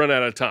might run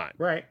out of time.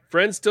 Right.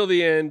 Friends till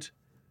the end.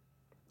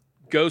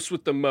 Ghost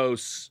with the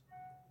most.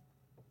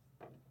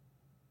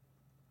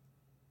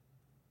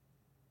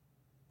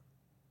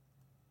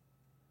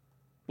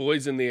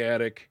 Boys in the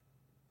Attic.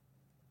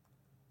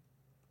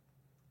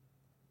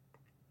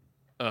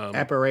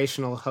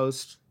 Apparitional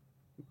host.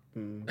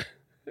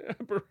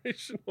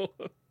 Apparitional.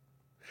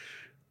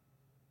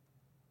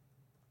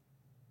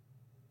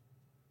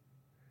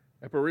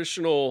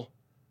 Apparitional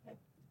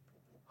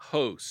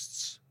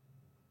hosts.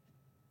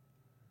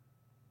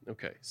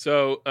 Okay,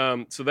 so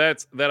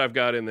that's that I've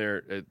got in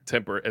there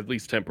at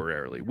least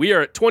temporarily. We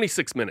are at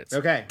 26 minutes.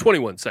 Okay,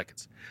 21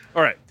 seconds.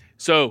 All right,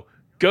 so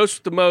Ghost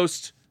with the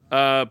most.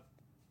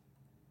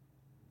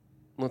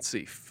 Let's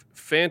see,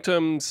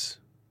 Phantoms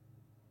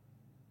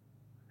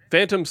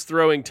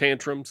throwing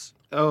tantrums.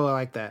 Oh, I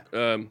like that.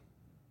 I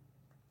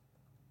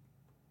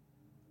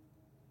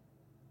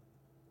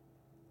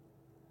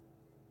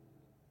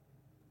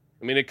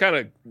mean, it kind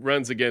of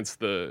runs against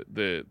the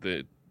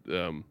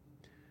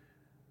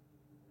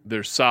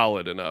they're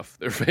solid enough.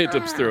 They're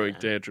Phantoms throwing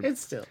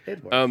tantrums.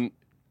 It works.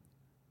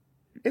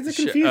 It's a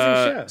confusing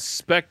show.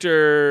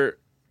 Spectre,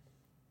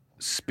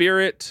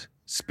 spirits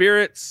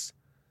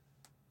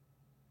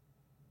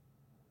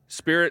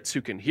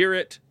who can hear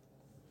it.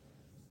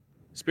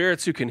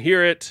 Spirits who can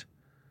hear it.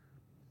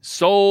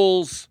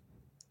 Souls.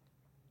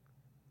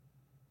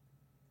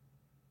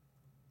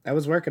 I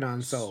was working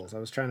on Souls. I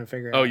was trying to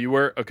figure out. Oh, you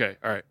were? Okay.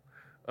 All right.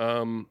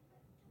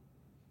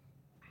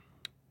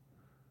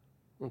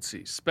 Let's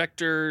see.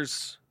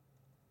 Spectres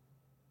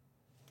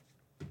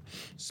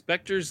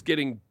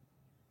getting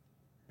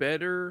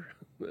better.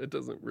 That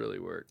doesn't really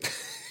work.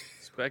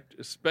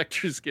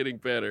 Spectres getting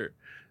better.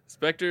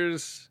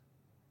 Spectres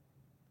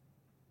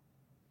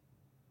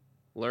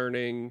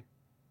learning.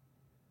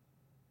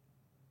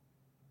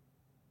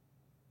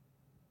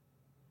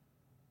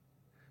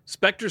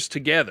 Spectres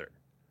together.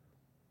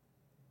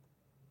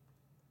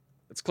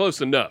 It's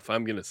close enough,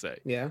 I'm going to say.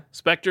 Yeah.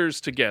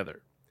 Spectres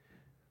together.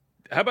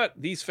 How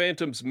about these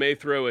Phantoms may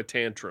throw a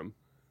tantrum?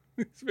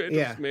 These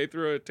Phantoms may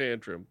throw a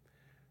tantrum.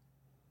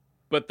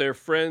 But their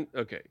friend...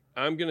 Okay,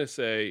 I'm going to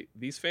say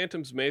these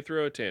Phantoms may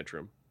throw a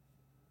tantrum.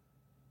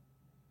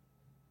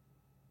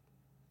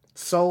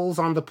 Souls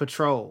on the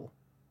patrol.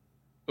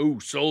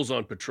 Ooh, Souls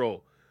on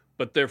patrol.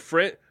 But their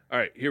friend... All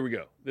right, here we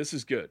go. This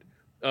is good.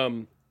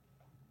 But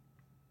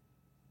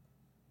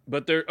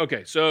they're...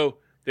 Okay, so...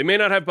 They may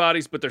not have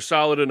bodies, but they're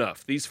solid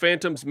enough. These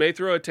Phantoms may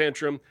throw a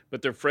tantrum,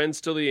 but they're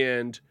friends till the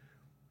end.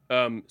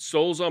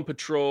 Souls on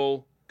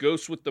patrol,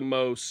 Ghosts with the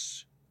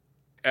most,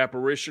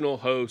 apparitional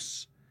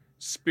hosts,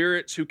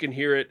 spirits who can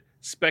hear it,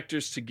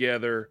 specters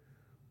together,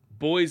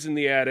 boys in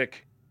the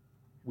attic.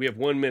 We have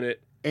 1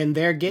 minute. And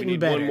they're getting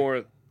better. One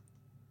more.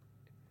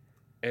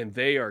 And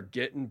they are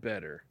getting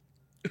better.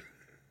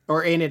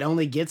 And it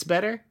only gets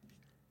better?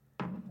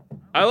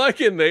 I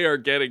like it. They are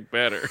getting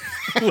better.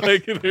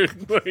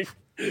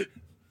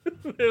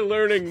 They're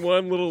learning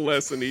one little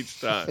lesson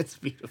each time. It's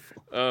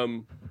beautiful.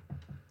 All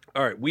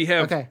right, we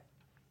have. Okay.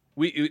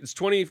 It's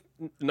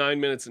 29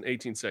 minutes and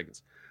 18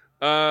 seconds.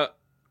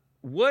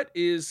 What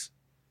is?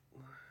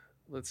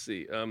 Let's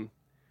see.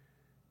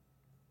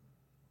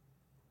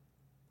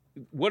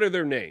 What are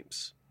their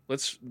names?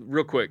 Let's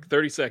real quick.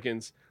 30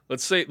 seconds.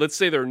 Let's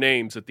say their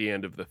names at the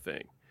end of the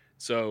thing.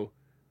 So,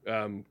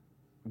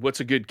 what's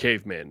a good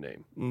caveman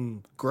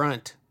name?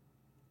 Grunt.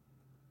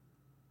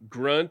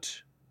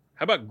 Grunt.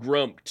 How about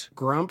Grumped?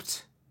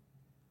 Grumped?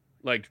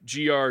 Like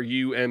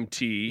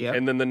Grumt, yep.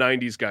 And then the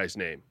 90s guy's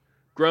name.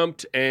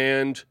 Grumped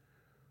and...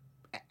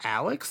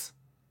 Alex?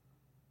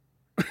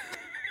 And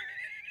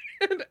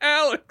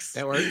Alex.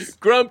 That works.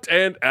 Grumped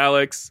and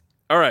Alex.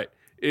 All right.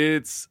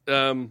 It's...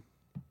 so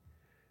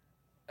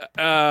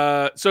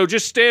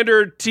just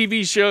standard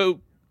TV show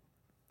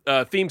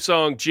theme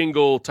song,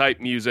 jingle type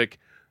music.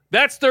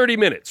 That's 30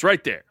 minutes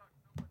right there.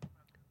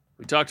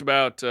 We talked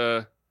about...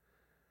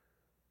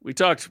 We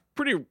talked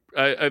pretty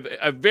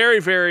very,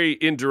 very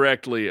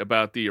indirectly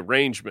about the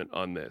arrangement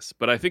on this,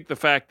 but I think the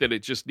fact that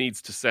it just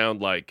needs to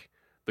sound like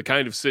the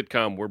kind of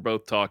sitcom we're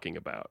both talking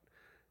about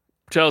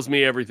tells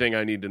me everything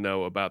I need to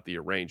know about the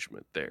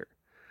arrangement there.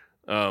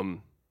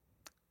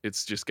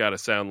 It's just got to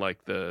sound like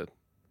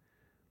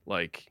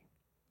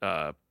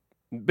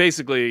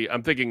basically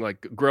I'm thinking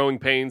like Growing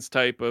Pains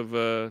type of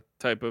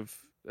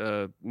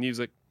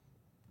music.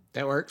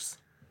 That works.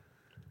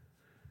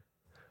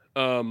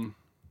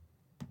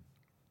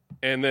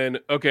 And then,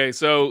 okay,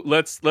 so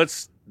let's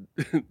let's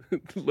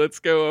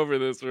go over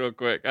this real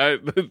quick. I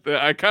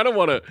kind of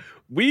want to.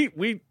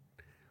 We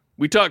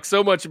talked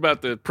so much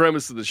about the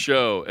premise of the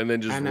show, and then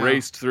just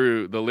raced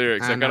through the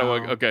lyrics. I kind of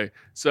want. Okay,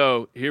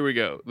 so here we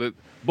go. The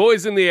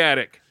boys in the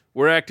attic.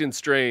 We're acting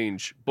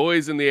strange.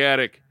 Boys in the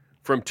attic.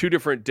 from two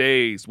different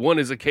days. One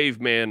is a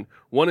caveman,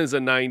 one is a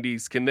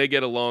 90s. Can they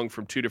get along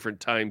from two different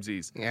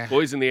timesies? Yeah.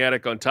 Boys in the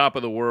Attic on top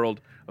of the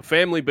world, a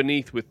family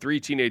beneath with 3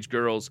 teenage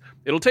girls.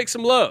 It'll take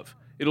some love.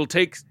 It'll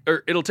take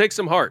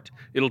some heart.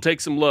 It'll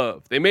take some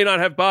love. They may not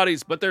have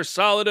bodies, but they're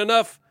solid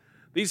enough.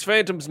 These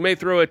phantoms may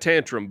throw a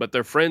tantrum, but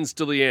they're friends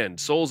till the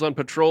end. Souls on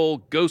patrol,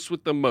 ghosts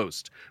with the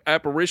most.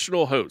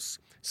 Apparitional hosts,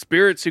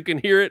 spirits who can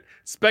hear it,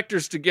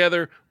 specters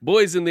together,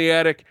 boys in the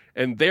attic,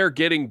 and they're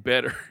getting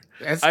better.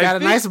 It's got a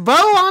nice bow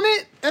on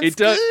it. That's it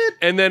does, good.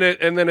 And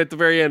then at the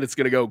very end, it's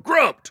going to go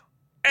Grumped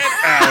and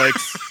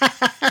Alex.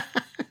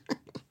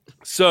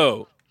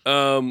 So,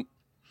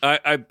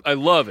 I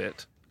love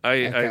it.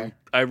 I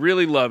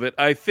really love it.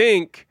 I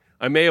think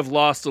I may have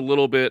lost a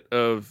little bit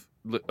of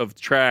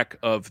track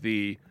of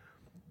the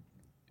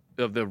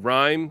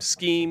rhyme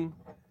scheme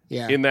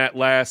in that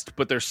last,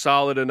 but they're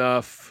solid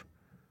enough.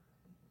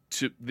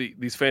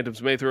 These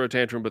phantoms may throw a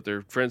tantrum, but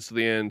they're friends to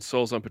the end.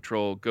 Souls on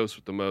patrol, ghosts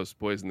with the most,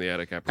 boys in the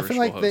attic,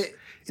 apparitional host.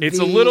 It's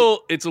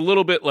a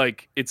little bit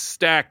like it's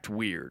stacked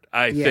weird,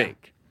 I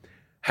think.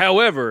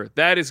 However,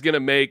 that is going to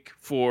make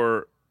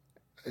for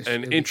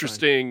an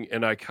interesting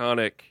and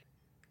iconic,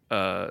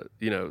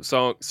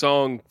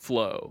 song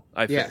flow.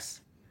 I think.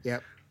 Yes.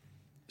 Yep.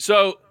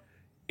 So,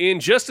 in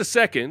just a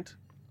second,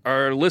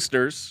 our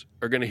listeners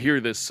are going to hear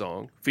this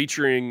song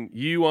featuring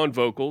you on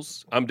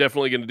vocals. I'm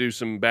definitely going to do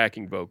some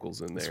backing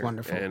vocals in there. It's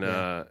wonderful.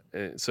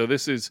 And so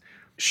this is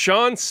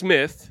Sean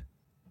Smith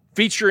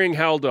featuring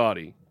Hal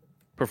Doughty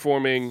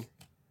performing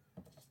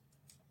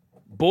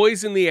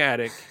Boys in the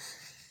Attic,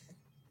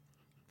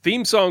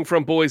 theme song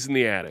from Boys in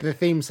the Attic. The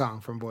theme song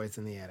from Boys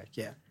in the Attic,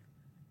 yeah.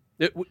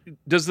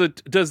 Does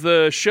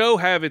the show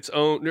have its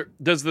own?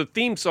 Does the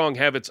theme song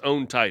have its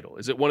own title?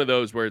 Is it one of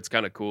those where it's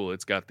kind of cool?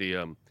 It's got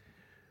the,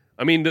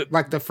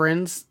 like the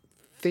Friends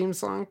theme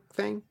song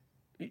thing.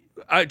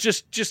 I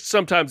just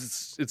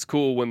sometimes it's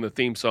cool when the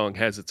theme song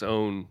has its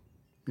own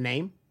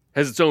name.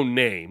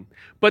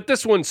 But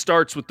this one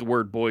starts with the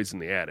word "Boys in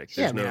the Attic."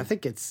 I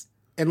think it's,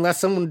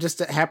 unless someone just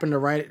happened to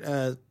write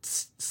a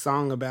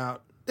song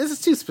about. This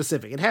is too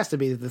specific. It has to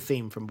be the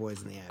theme from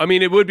Boys in the Attic. I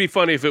mean, it would be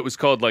funny if it was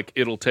called like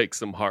 "It'll Take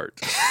Some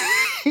Heart."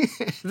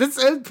 This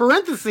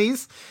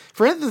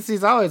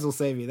parentheses always will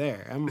save you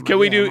there. Can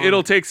we do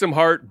 "It'll Take Some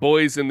Heart"?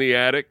 Boys in the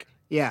Attic.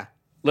 Yeah,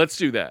 let's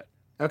do that.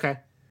 Okay,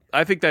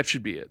 I think that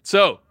should be it.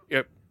 So,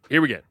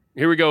 here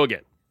we go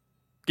again.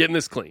 Getting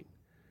this clean.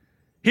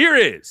 Here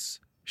is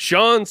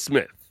Sean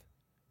Smith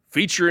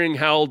featuring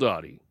Hal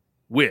Doughty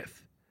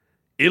with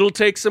 "It'll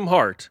Take Some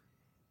Heart,"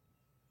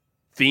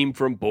 theme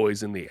from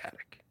Boys in the Attic.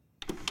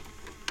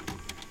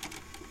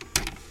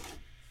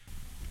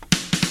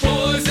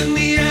 Boys in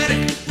the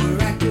attic, we're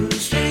acting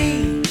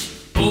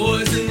strange.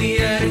 Boys in the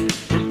attic,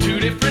 from 2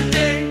 different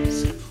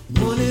days.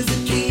 One is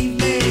a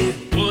caveman,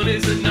 one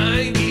is a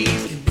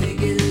 90s. And they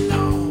get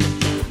along,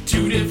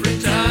 2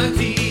 different times.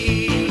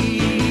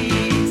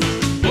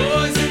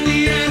 Boys in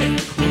the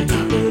attic, on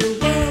top of the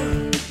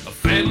world. A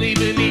family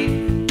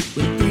beneath,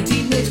 with 3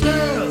 teenage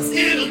girls.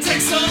 It'll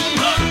take some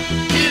heart,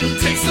 it'll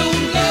take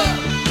some love.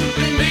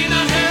 They may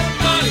not have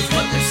bodies,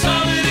 but they're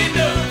solid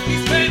enough.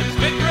 These phantoms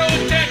may throw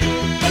a tantrum.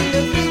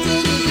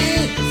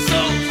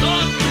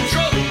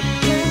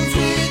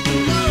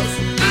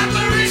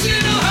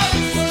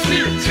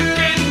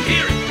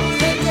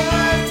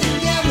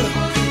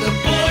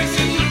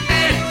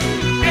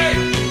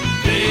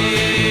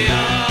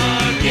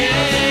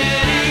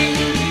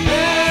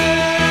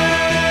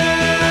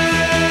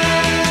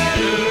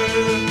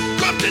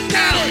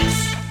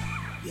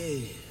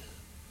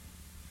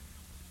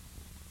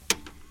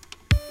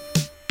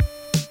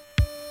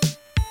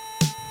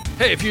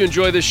 Hey, if you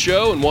enjoy this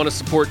show and want to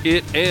support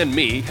it and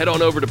me, head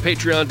on over to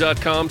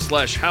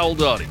patreon.com/Hal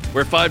Doughty,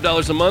 where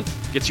 $5 a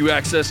month gets you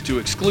access to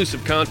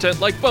exclusive content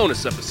like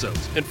bonus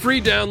episodes and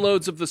free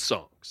downloads of the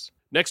songs.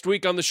 Next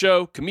week on the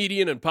show,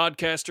 comedian and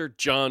podcaster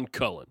John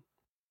Cullen.